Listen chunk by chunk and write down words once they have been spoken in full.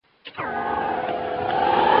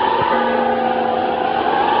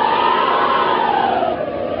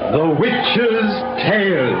The Witch's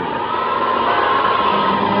Tale.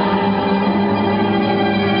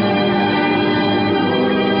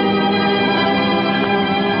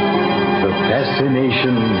 The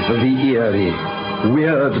fascinations of the eerie,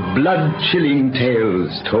 weird, blood-chilling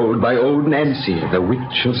tales told by old Nancy, the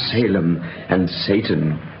Witch of Salem, and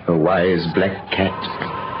Satan, the wise black cat.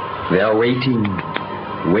 They are waiting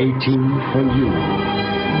for you now.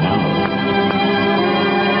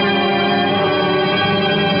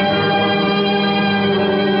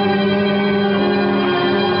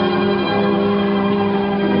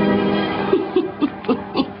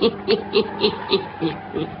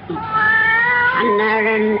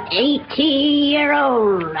 An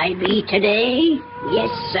 80-year-old I be today. Yes,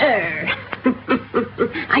 sir.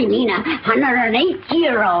 I mean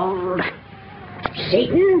 108-year-old.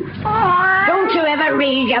 Satan, don't you ever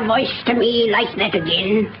raise your voice to me like that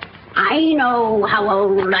again. I know how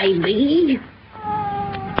old I be.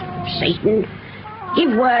 Satan,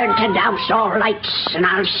 give word to douse all lights and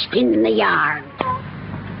I'll spin the yard.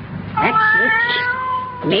 That's it.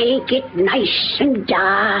 Make it nice and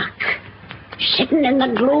dark. Sitting in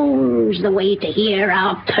the gloom's the way to hear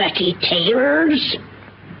our pretty tales.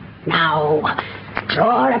 Now,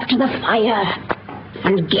 draw up to the fire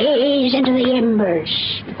and gaze into the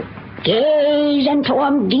embers. Gaze into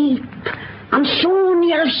 'em deep, and soon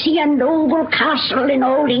you'll see a noble castle in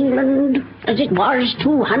old England as it was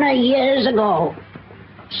 200 years ago.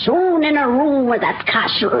 Soon in a room of that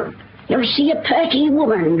castle, you'll see a pretty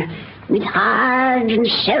woman with hard and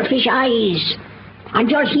selfish eyes, and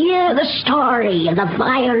you'll hear the story of the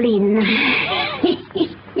violin.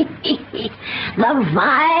 The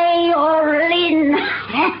violin.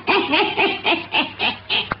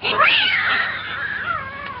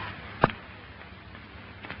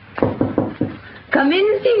 Come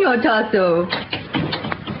in, Signor Tasso.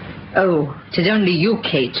 Oh, 'tis only you,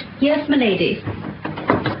 Kate. Yes, milady.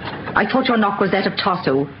 I thought your knock was that of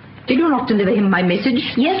Tasso. Did you not deliver him my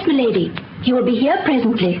message? Yes, milady. He will be here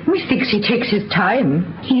presently. Methinks he takes his time.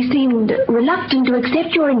 He seemed reluctant to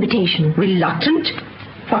accept your invitation. Reluctant?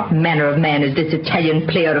 What manner of man is this Italian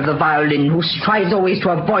player of the violin who strives always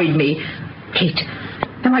to avoid me? Kate,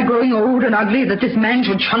 am I growing old and ugly that this man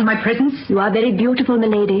should shun my presence? You are very beautiful,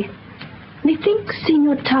 milady. Methinks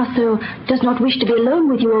Signor Tasso does not wish to be alone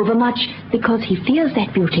with you overmuch because he fears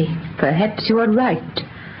that beauty. Perhaps you are right.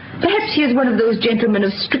 Perhaps he is one of those gentlemen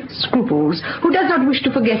of strict scruples who does not wish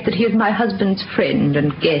to forget that he is my husband's friend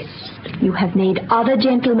and guest. You have made other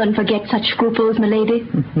gentlemen forget such scruples, milady.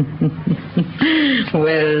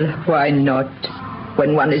 Well, why not?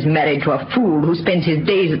 When one is married to a fool who spends his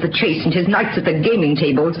days at the chase and his nights at the gaming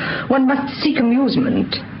tables, one must seek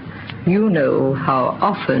amusement. You know how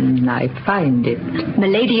often I find it.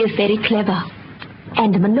 Milady is very clever.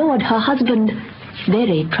 And my lord, her husband,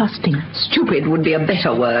 very trusting. Stupid would be a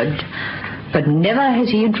better word. But never has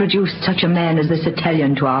he introduced such a man as this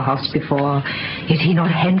Italian to our house before. Is he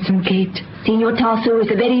not handsome, Kate? Signor Tasso is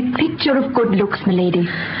the very picture of good looks, milady.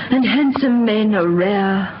 And handsome men are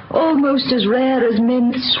rare, almost as rare as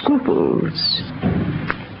men's scruples.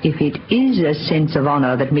 If it is a sense of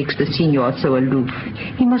honor that makes the signor so aloof,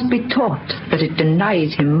 he must be taught that it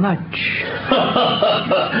denies him much.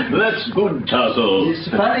 That's good, Tasso. It's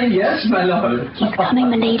funny, yes, my lord. He's coming,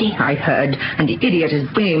 milady. I heard, and the idiot is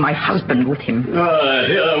bringing my husband with him.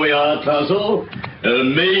 Here we are, Tasso.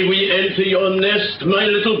 May we enter your nest, my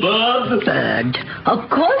little bird? Bird? Of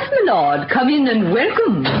course, my lord. Come in and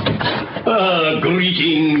welcome.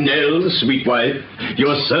 Greeting, Nell, sweet wife.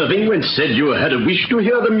 Your serving went said you had a wish to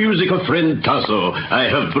hear the music of friend Tasso. I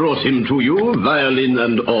have brought him to you, violin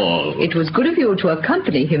and all. It was good of you to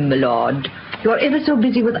accompany him, my lord. You are ever so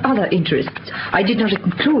busy with other interests. I did not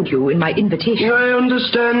include you in my invitation. I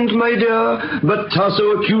understand, my dear, but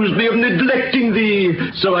Tasso accused me of neglecting thee,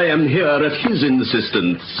 so I am here at his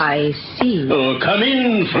insistence. I see. Oh, come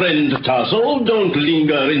in, friend Tasso. Don't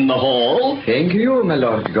linger in the hall. Thank you, my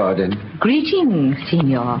lord Gordon. Greetings,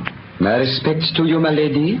 signor. My respects to you, my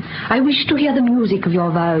lady. I wish to hear the music of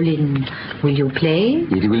your violin. Will you play?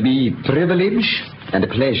 It will be privilege and a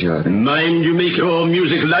pleasure. Mind you make your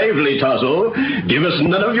music lively, Tasso. Give us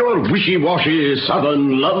none of your wishy-washy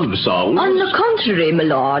southern love songs. On the contrary, my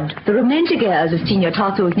lord, the romantic airs of Signor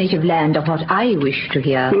Tasso's native land are what I wish to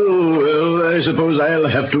hear. Oh, well, I suppose I'll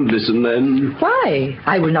have to listen then. Why?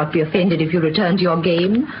 I will not be offended if you return to your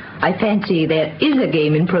game. I fancy there is a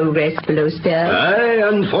game in progress below stairs. Aye,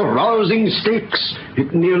 and for rousing stakes.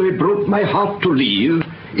 It nearly broke my heart to leave.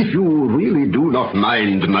 If you really do not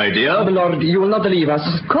mind, my dear. My lord, you will not leave us.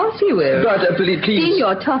 Of course you will. But, please.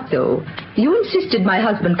 Signor Tasso, you insisted my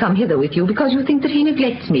husband come hither with you because you think that he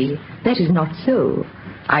neglects me. That is not so.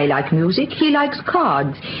 I like music, he likes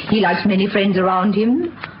cards. He likes many friends around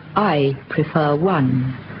him. I prefer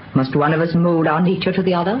one. Must one of us mold our nature to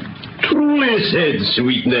the other? Truly said,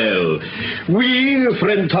 sweet Nell. We,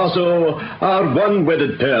 friend Tasso, are one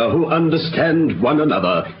wedded pair who understand one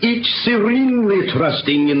another, each serenely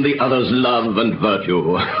trusting in the other's love and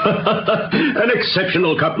virtue. An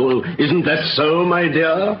exceptional couple, isn't that so, my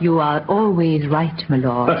dear? You are always right, my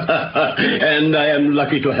lord. And I am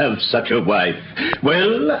lucky to have such a wife.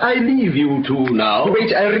 Well, I leave you two now.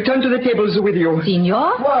 Wait, I return to the tables with you.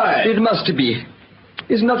 Signor? Why? It must be.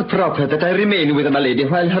 It's not proper that I remain with my lady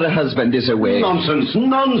while her husband is away. Nonsense,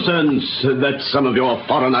 nonsense. That's some of your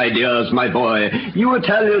foreign ideas, my boy. You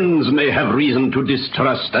Italians may have reason to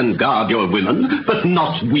distrust and guard your women, but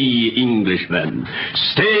not we Englishmen.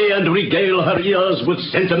 Stay and regale her ears with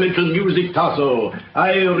sentimental music, Tasso.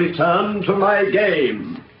 I return to my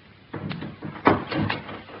game.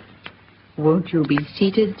 Won't you be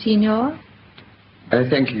seated, Signor? I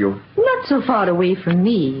thank you. Not so far away from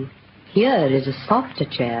me. Here is a softer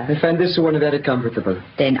chair. I find this one very comfortable.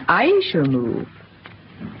 Then I shall move.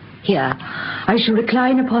 Here, I shall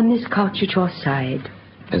recline upon this couch at your side.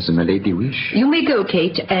 As my lady wish. You may go,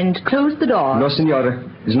 Kate, and close the door. No, Signora.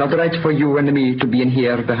 It's not right for you and me to be in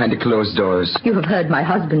here behind the closed doors. You have heard my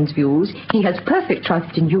husband's views. He has perfect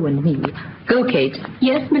trust in you and me. Go, Kate.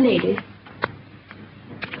 Yes, milady.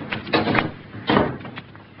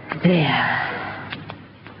 There.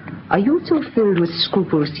 Are you so filled with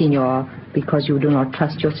scruples, Signor, because you do not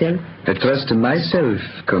trust yourself? I trust myself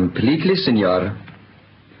completely, Signor.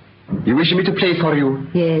 You wish me to play for you?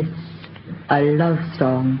 Yes, a love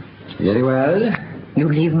song. Very well. You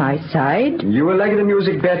leave my side? You will like the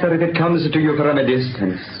music better if it comes to you from a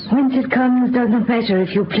distance. Whence it comes does not matter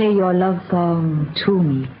if you play your love song to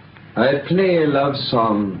me. I play a love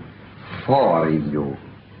song for you.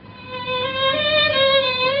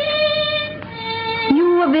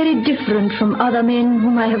 You are very different from other men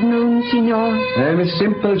whom I have known, Signor. I am a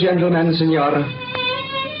simple gentleman, Signora.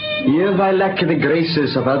 If I lack the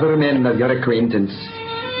graces of other men of your acquaintance,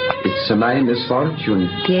 it's my misfortune.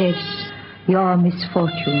 Yes, your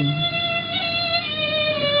misfortune.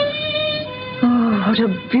 Oh, what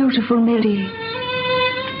a beautiful melody.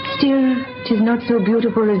 Still, 'tis not so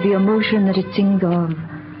beautiful as the emotion that it sings of.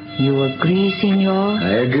 You agree, Signor?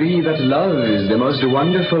 I agree that love is the most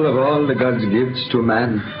wonderful of all the God's gifts to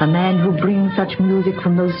man. A man who brings such music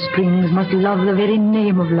from those strings must love the very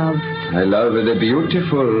name of love. I love the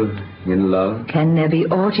beautiful in love. Can there be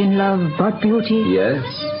aught in love but beauty? Yes,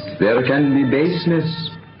 there can be baseness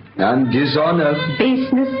and dishonor.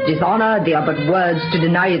 Baseness, dishonor, they are but words to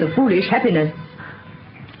deny the foolish happiness.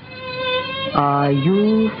 Are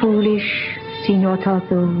you foolish, Signor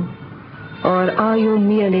Tasso? Or are you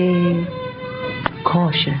merely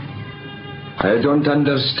cautious? I don't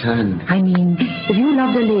understand. I mean, if you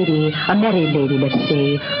loved a lady, a married lady, let's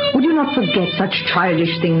say, would you not forget such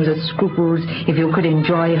childish things as scruples if you could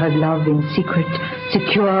enjoy her love in secret,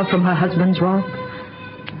 secure from her husband's wrath?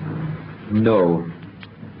 No,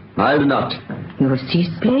 I'll not. You have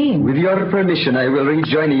ceased playing. With your permission, I will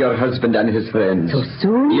rejoin your husband and his friends. So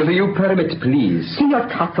soon? If you permit, please. Signor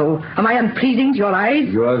Tasso, am I unpleasing to your eyes?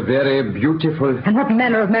 You are very beautiful. And what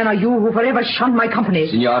manner of man are you who forever shun my company?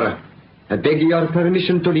 Signora, I beg your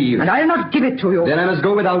permission to leave. And I'll not give it to you. Then I must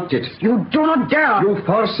go without it. You do not dare. You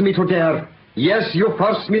force me to dare. Yes, you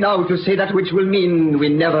force me now to say that which will mean we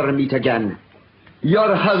never meet again.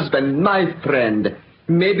 Your husband, my friend,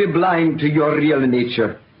 may be blind to your real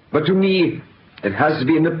nature. But to me, it has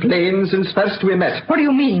been plain since first we met. What do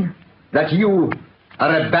you mean? That you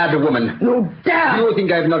are a bad woman. You dare! You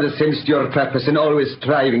think I've not sensed your purpose in always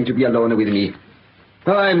striving to be alone with me.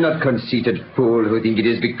 I'm not conceited fool who think it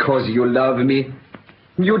is because you love me.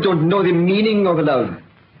 You don't know the meaning of love.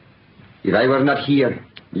 If I were not here,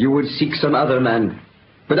 you would seek some other man.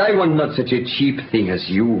 But I want not such a cheap thing as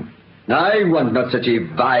you. I want not such a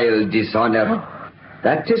vile dishonor.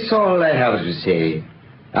 That is all I have to say.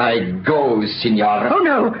 I go, Signora. Oh,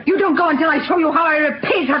 no. You don't go until I show you how I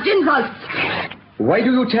repay such insults. Why do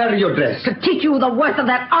you tear your dress? To teach you the worth of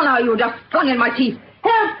that honor you just flung in my teeth.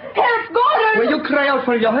 Help! Help! Gordon! Will you cry out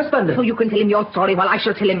for your husband? So you can tell him your story while I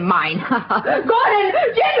shall tell him mine. Gordon!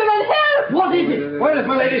 Gentlemen, help! What is it? Where is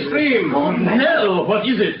my lady scream? Oh, Nell, what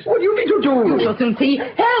is it? What do you mean to do? You shall soon see.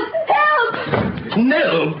 Help! Help!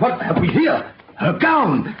 Nell, what have we here? Her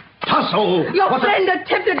gown. Tasso! Your friend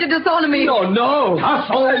attempted to dishonor me. No.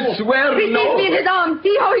 Tasso! I swear He no. seized me in his arms.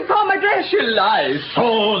 See how he tore my dress. She lies.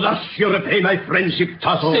 So thus you repay my friendship,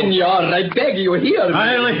 Tasso. Signor, I beg you, hear me.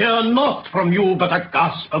 I'll hear naught from you but a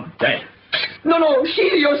gasp of death. No,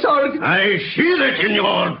 sheathe your sword. I sheathe it in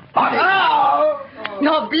your body. Oh!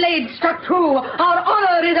 Your blade struck true. Our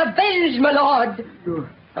honor is avenged, my lord. You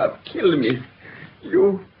have killed me.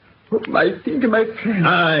 You, whom I think my friend.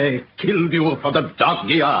 I killed you for the dog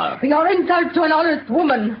ye are. Your insult to an honest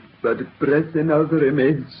woman. But breath enough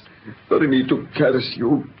remains for me to curse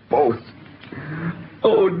you both.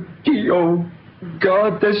 Oh, Dio,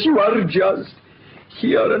 God, as you are just,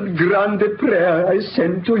 hear and grant the prayer I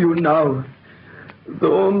send to you now.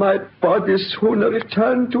 Though my body sooner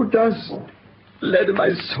return to dust, let my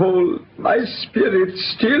soul, my spirit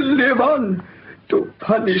still live on to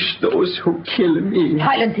punish those who kill me.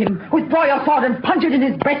 Silence him. Withdraw your sword and punch it in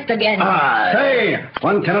his breast again. Say,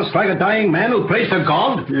 one cannot strike a dying man who prays to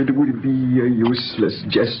God. It would be a useless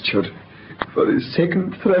gesture, for a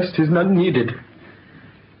second thrust is not needed.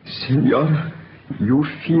 Senor, you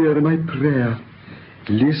fear my prayer.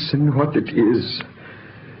 Listen what it is.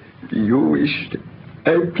 You wished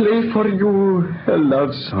I play for you a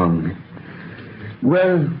love song.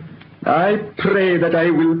 Well, I pray that I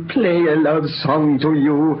will play a love song to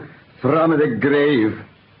you from the grave.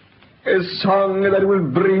 A song that will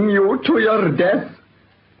bring you to your death,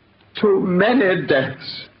 to many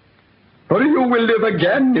deaths. For you will live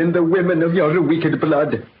again in the women of your wicked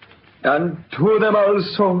blood. And to them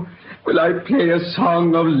also will I play a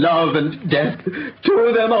song of love and death.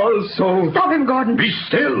 To them also. Stop him, Gordon. Be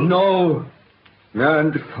still. No.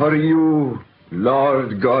 And for you,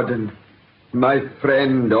 Lord Gordon, my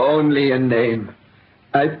friend only in name,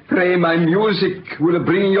 I pray my music will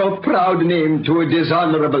bring your proud name to a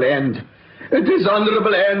dishonorable end. A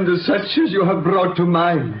dishonorable end such as you have brought to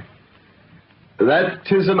mine. That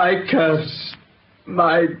is my curse,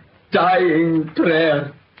 my dying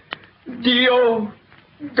prayer. Dio,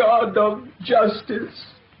 God of justice,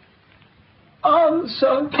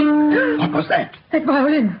 answer. What was that? That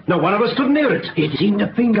violin. No one of us stood near it. It seemed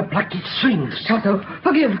a finger plucked its strings. Tasso,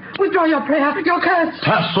 forgive. Withdraw your prayer, your curse.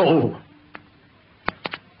 Tasso!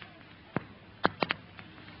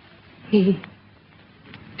 He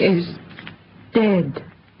is dead.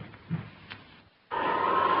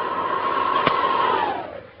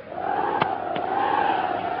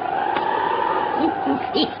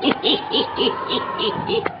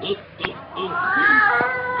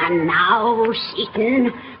 And now,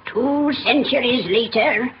 Satan, 2 centuries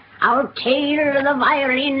later, our tale of the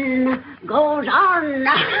violin goes on.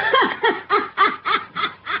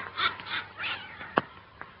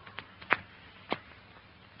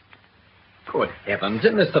 Good heavens,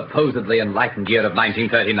 in this supposedly enlightened year of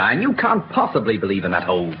 1939, you can't possibly believe in that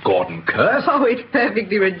old Gordon curse. Oh, it's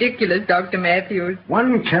perfectly ridiculous, Dr. Matthews.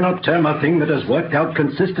 One cannot term a thing that has worked out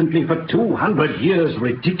consistently for 200 years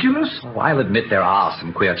ridiculous. Oh, I'll admit there are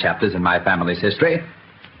some queer chapters in my family's history,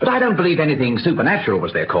 but I don't believe anything supernatural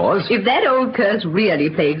was their cause. If that old curse really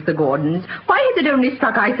plagues the Gordons, why has it only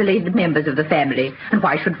struck isolated members of the family? And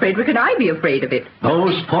why should Frederick and I be afraid of it?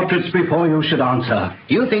 Those portraits before you should answer.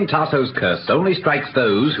 You think Tasso's curse only strikes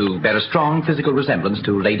those who bear a strong physical resemblance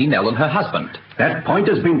to Lady Nell and her husband? That point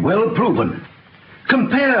has been well proven.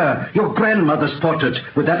 Compare your grandmother's portrait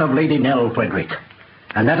with that of Lady Nell, Frederick,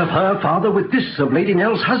 and that of her father with this of Lady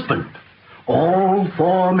Nell's husband. All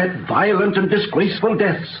 4 met violent and disgraceful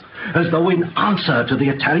deaths, as though in answer to the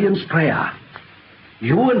Italian's prayer.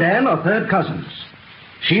 You and Anne are third cousins.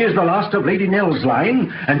 She is the last of Lady Nell's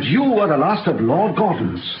line, and you are the last of Lord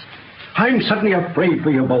Gordon's. I'm suddenly afraid for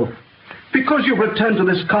you both, because you've returned to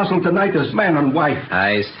this castle tonight as man and wife.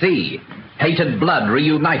 I see. Hated blood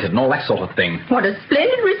reunited and all that sort of thing. What a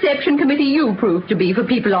splendid reception committee you proved to be for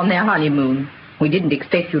people on their honeymoon. We didn't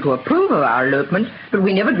expect you to approve of our elopement, but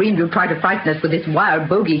we never dreamed you'd try to frighten us with this wild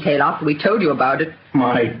bogey tale after we told you about it.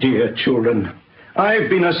 My dear children, I've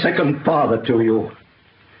been a second father to you.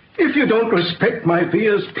 If you don't respect my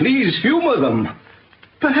fears, please humor them.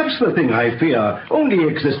 Perhaps the thing I fear only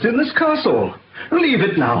exists in this castle. Leave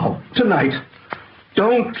it now, tonight.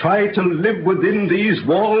 Don't try to live within these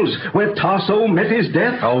walls where Tasso met his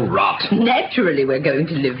death. Oh, rot. Naturally we're going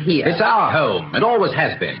to live here. It's our home. It always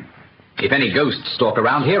has been. If any ghosts stalk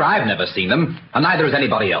around here, I've never seen them, and neither has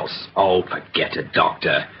anybody else. Oh, forget it,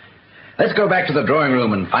 Doctor. Let's go back to the drawing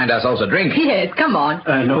room and find ourselves a drink. Yes, come on.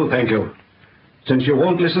 No, thank you. Since you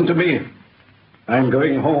won't listen to me, I'm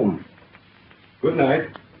going home. Good night.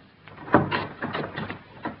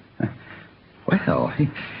 Well,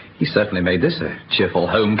 he certainly made this a cheerful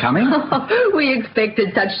homecoming. We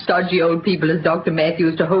expected such stodgy old people as Dr.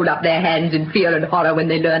 Matthews to hold up their hands in fear and horror when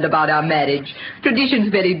they learned about our marriage.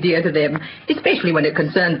 Tradition's very dear to them, especially when it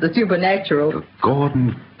concerns the supernatural. The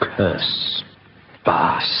Gordon curse.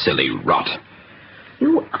 Bah, silly rot.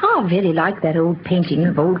 You are very like that old painting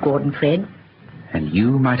of old Gordon, Fred. And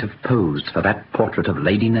you might have posed for that portrait of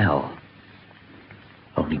Lady Nell.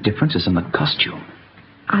 Only difference is in the costume.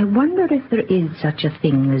 I wonder if there is such a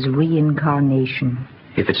thing as reincarnation.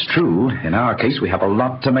 If it's true, in our case, we have a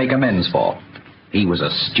lot to make amends for. He was a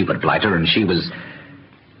stupid blighter, and she was...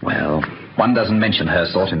 Well, one doesn't mention her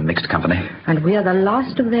sort in mixed company. And we are the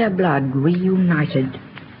last of their blood reunited.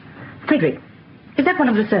 Frederick, is that one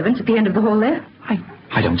of the servants at the end of the hall there?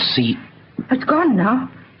 I don't see... It's gone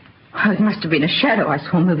now. Oh, it must have been a shadow I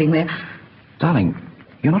saw moving there. Darling,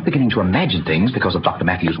 you're not beginning to imagine things because of Dr.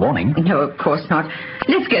 Matthews' warning. No, of course not.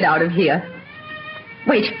 Let's get out of here.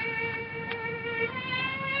 Wait.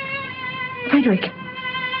 Frederick.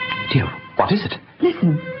 Dear, what is it?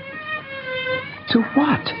 Listen. To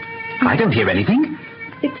what? I don't hear anything.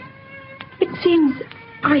 It seems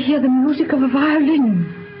I hear the music of a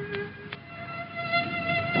violin.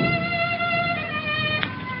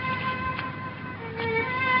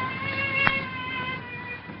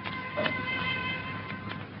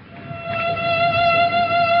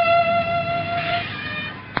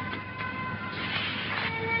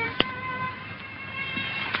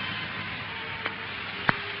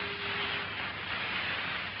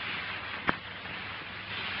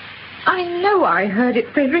 I heard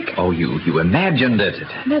it, Frederick. Oh, you imagined it.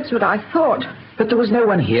 That's what I thought. But there was no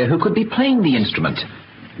one here who could be playing the instrument.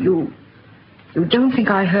 You don't think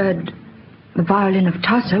I heard the violin of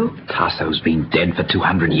Tasso? Tasso's been dead for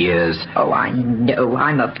 200 years. Oh, I know.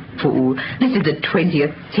 I'm a fool. This is the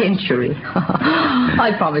 20th century.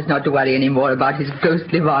 I promise not to worry any more about his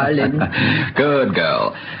ghostly violin. Good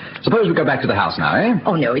girl. Suppose we go back to the house now, eh?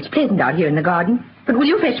 Oh, no, it's pleasant out here in the garden. But will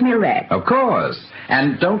you fetch me a rat? Of course.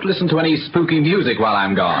 And don't listen to any spooky music while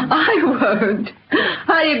I'm gone. I won't.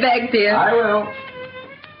 Hurry back, dear. I will.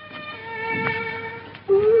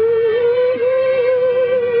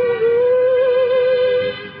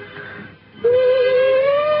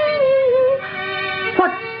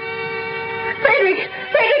 What? Frederick!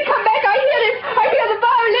 Frederick, come back! I hear it! I hear the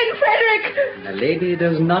violin, Frederick! The lady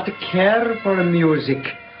does not care for music.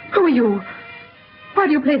 Who are you? Why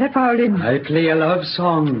do you play that violin? I play a love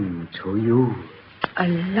song to you. A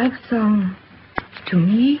love song to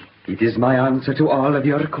me? It is my answer to all of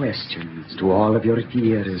your questions, to all of your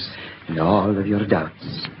fears, and all of your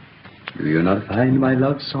doubts. Do you not find my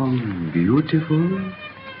love song beautiful?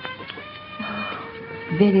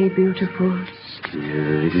 Very beautiful.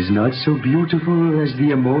 Still, it is not so beautiful as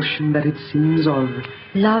the emotion that it sings of.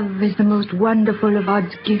 Love is the most wonderful of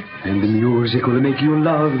God's gifts. And the music will make you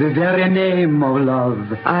love the very name of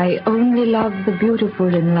love. I only love the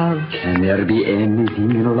beautiful in love. Can there be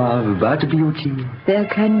anything in love but beauty? There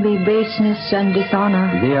can be baseness and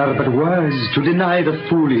dishonor. They are but words to deny the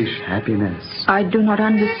foolish happiness. I do not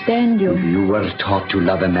understand you. If you were taught to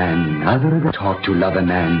love a man other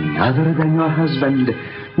than your husband,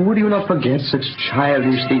 would you not forget such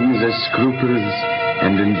childish things as scruples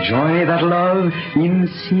and enjoy that love in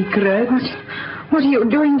secret? What are you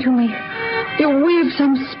doing to me? You weave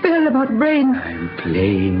some spell about brain. I'm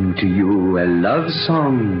playing to you a love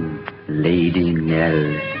song, Lady Nell.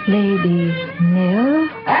 Lady Nell?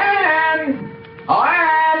 Anne! Oh,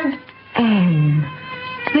 Anne! Anne.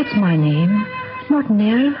 That's my name. Not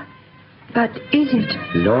Nell. But is it?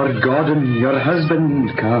 Lord Gordon, your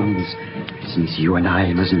husband, comes. Since you and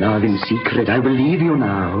I must love in secret, I will leave you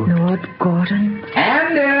now. Lord Gordon?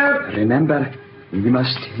 Anne! Remember, we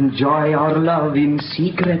must enjoy our love in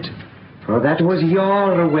secret, for that was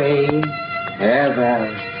your way, ever.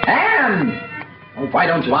 Anne! Oh, why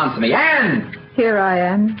don't you answer me? Anne! Here I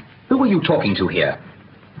am. Who are you talking to here?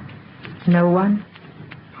 No one.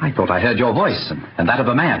 I thought I heard your voice and that of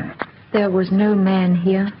a man. There was no man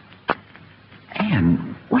here.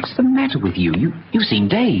 Anne, what's the matter with you? You seem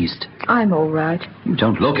dazed. I'm all right. You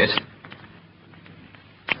don't look it.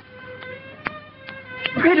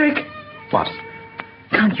 Frederick! What?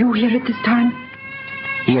 Can't you hear it this time?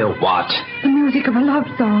 Hear what? The music of a love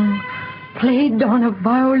song, played on a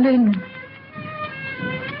violin.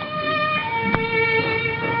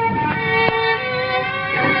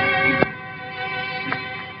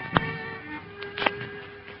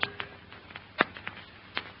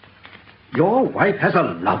 Your wife has a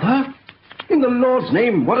lover? In the Lord's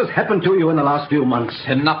name, what has happened to you in the last few months?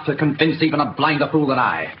 Enough to convince even a blinder fool than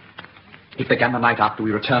I. It began the night after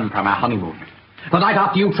we returned from our honeymoon. The night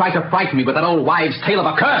after you tried to frighten me with that old wives' tale of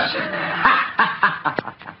a curse.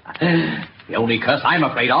 The only curse I'm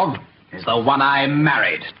afraid of is the one I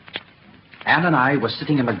married. Anne and I were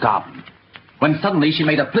sitting in the garden when suddenly she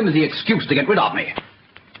made a flimsy excuse to get rid of me.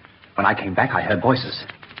 When I came back, I heard voices.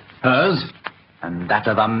 Hers and that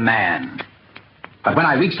of a man. But when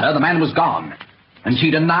I reached her, the man was gone, and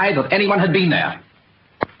she denied that anyone had been there.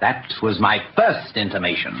 That was my first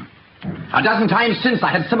intimation. A dozen times since,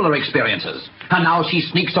 I had similar experiences. And now she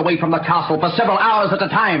sneaks away from the castle for several hours at a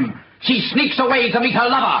time. She sneaks away to meet her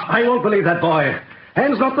lover. I won't believe that boy.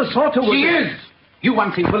 Anne's not the sort who... She is! You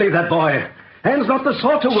once believe that boy. Anne's not the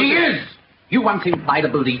sort who... She is! You once implied a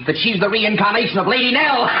belief that she's the reincarnation of Lady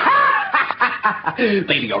Nell.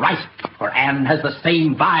 Baby, you're right. For Anne has the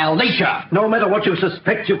same vile nature. No matter what you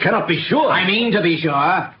suspect, you cannot be sure. I mean to be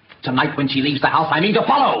sure. Tonight when she leaves the house, I mean to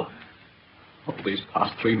follow. Oh, these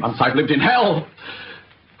past 3 months I've lived in hell.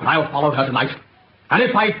 But I'll follow her tonight. And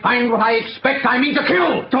if I find what I expect, I mean to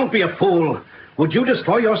kill. Don't be a fool. Would you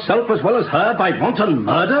destroy yourself as well as her by wanton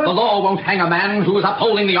murder? The law won't hang a man who is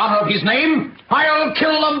upholding the honor of his name. I'll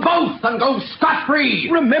kill them both and go scot-free.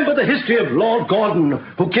 Remember the history of Lord Gordon,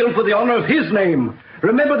 who killed for the honor of his name.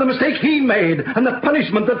 Remember the mistake he made and the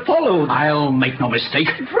punishment that followed. I'll make no mistake.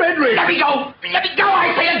 Frederick! Let me go! Let me go,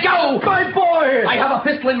 I say it, go! My boy! I have a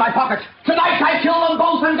pistol in my pocket. Tonight I kill them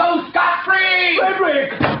both and go scot-free!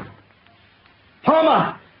 Frederick!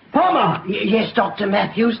 Palmer! Palmer! Yes, Dr.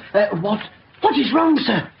 Matthews. What is wrong,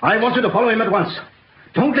 sir? I want you to follow him at once.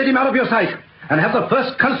 Don't let him out of your sight. And have the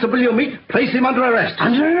first constable you meet place him under arrest.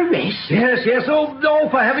 Under arrest? Yes. Oh, no,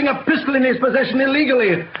 for having a pistol in his possession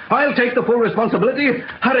illegally. I'll take the full responsibility.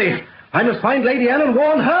 Hurry. I must find Lady Anne and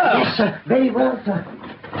warn her. Yes, sir. Very well, sir.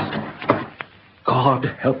 God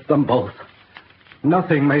help them both.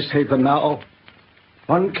 Nothing may save them now.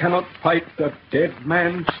 One cannot fight the dead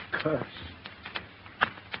man's curse.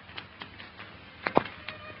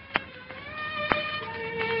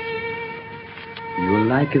 You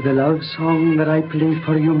like the love song that I play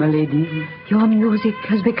for you, my lady? Your music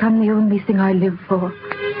has become the only thing I live for.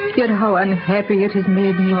 Yet how unhappy it has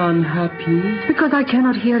made me. Unhappy? Because I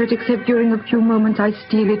cannot hear it except during a few moments I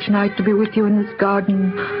steal each night to be with you in this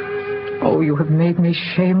garden. Oh, you have made me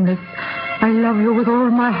shameless. I love you with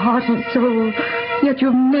all my heart and soul. Yet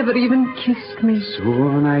you've never even kissed me.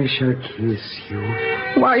 Soon I shall kiss you.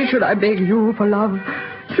 Why should I beg you for love?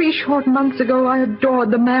 3 short months ago, I adored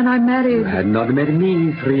the man I married. You had not met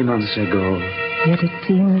me 3 months ago. Yet it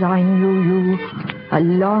seems I knew you a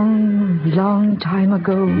long, long time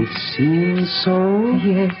ago. It seems so?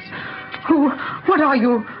 Yes. Who? What are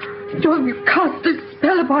you? You have cast a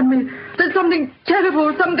spell upon me. There's something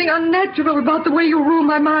terrible, something unnatural about the way you rule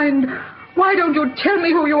my mind. Why don't you tell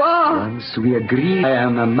me who you are? Once we agreed, I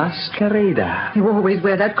am a masquerader. You always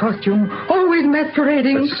wear that costume, always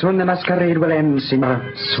masquerading. But soon the masquerade will end,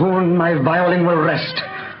 Signor. Soon my violin will rest.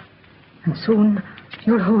 And soon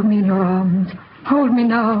you'll hold me in your arms. Hold me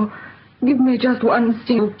now. Give me just one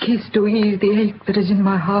single kiss to ease the ache that is in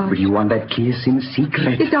my heart. Will you want that kiss in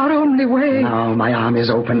secret? It's our only way. Now my arm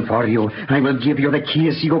is open for you. I will give you the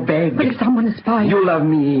kiss you beg. But if someone is spying... You love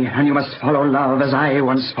me, and you must follow love as I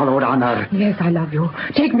once followed honor. Yes, I love you.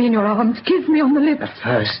 Take me in your arms. Kiss me on the lips. The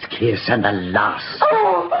first kiss and the last.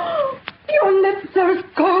 Oh, your lips are as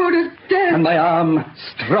cold as death. And my arm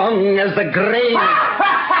strong as the grave.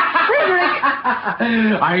 Frederick!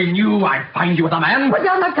 I knew I'd find you with a man. Put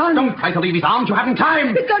down that gun. Don't try to leave his arms. You haven't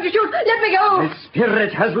time. It's going to shoot. Let me go. The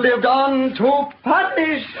spirit has lived on to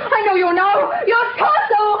punish. I know you now. Your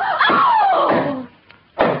torso. Oh!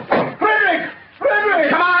 Frederick! Frederick!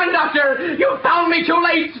 Come on, Doctor. You found me too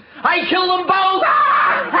late. I killed them both.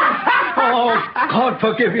 Oh, God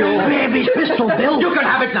forgive you. Baby's pistol, Bill. You can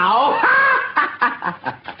have it now.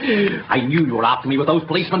 I knew you were after me with those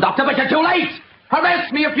policemen, Doctor, but you're too late.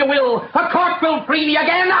 Arrest me if you will. A court will free me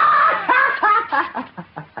again.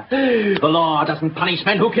 The law doesn't punish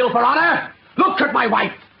men who kill for honor. Look at my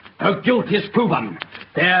wife. Her guilt is proven.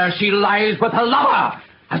 There she lies with her lover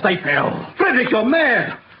as they fell. Frederick, you're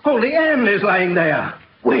mad. Only Anne is lying there.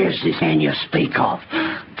 Where's this Anne you speak of?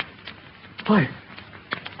 Why,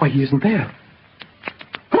 he isn't there.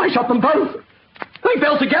 I shot them both. They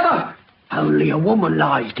fell together. Only a woman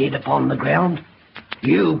lies dead upon the ground.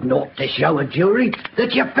 You've not to show a jury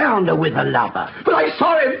that you found her with a lover. But I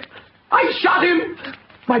saw him. I shot him.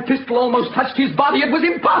 My pistol almost touched his body. It was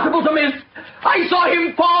impossible to miss. I saw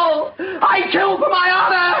him fall. I killed for my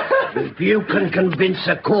honor. If you can convince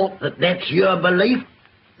a court that that's your belief,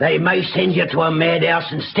 they may send you to a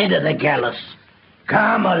madhouse instead of the gallows.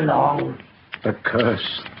 Come along. The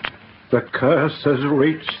curse has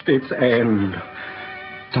reached its end.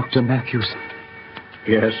 Dr. Matthews.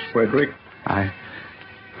 Yes, Frederick? I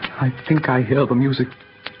think I hear the music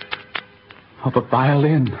of a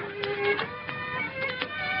violin.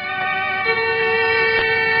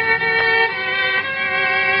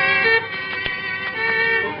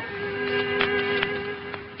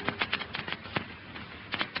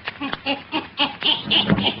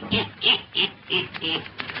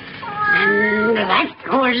 And that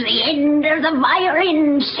was the end of the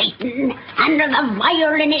violin, Satan, and of the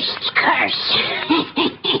violinist's curse.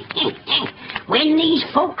 When these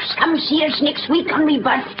folks come see us next week on my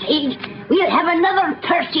birthday, we'll have another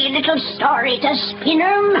pretty little story to spin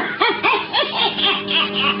 'em.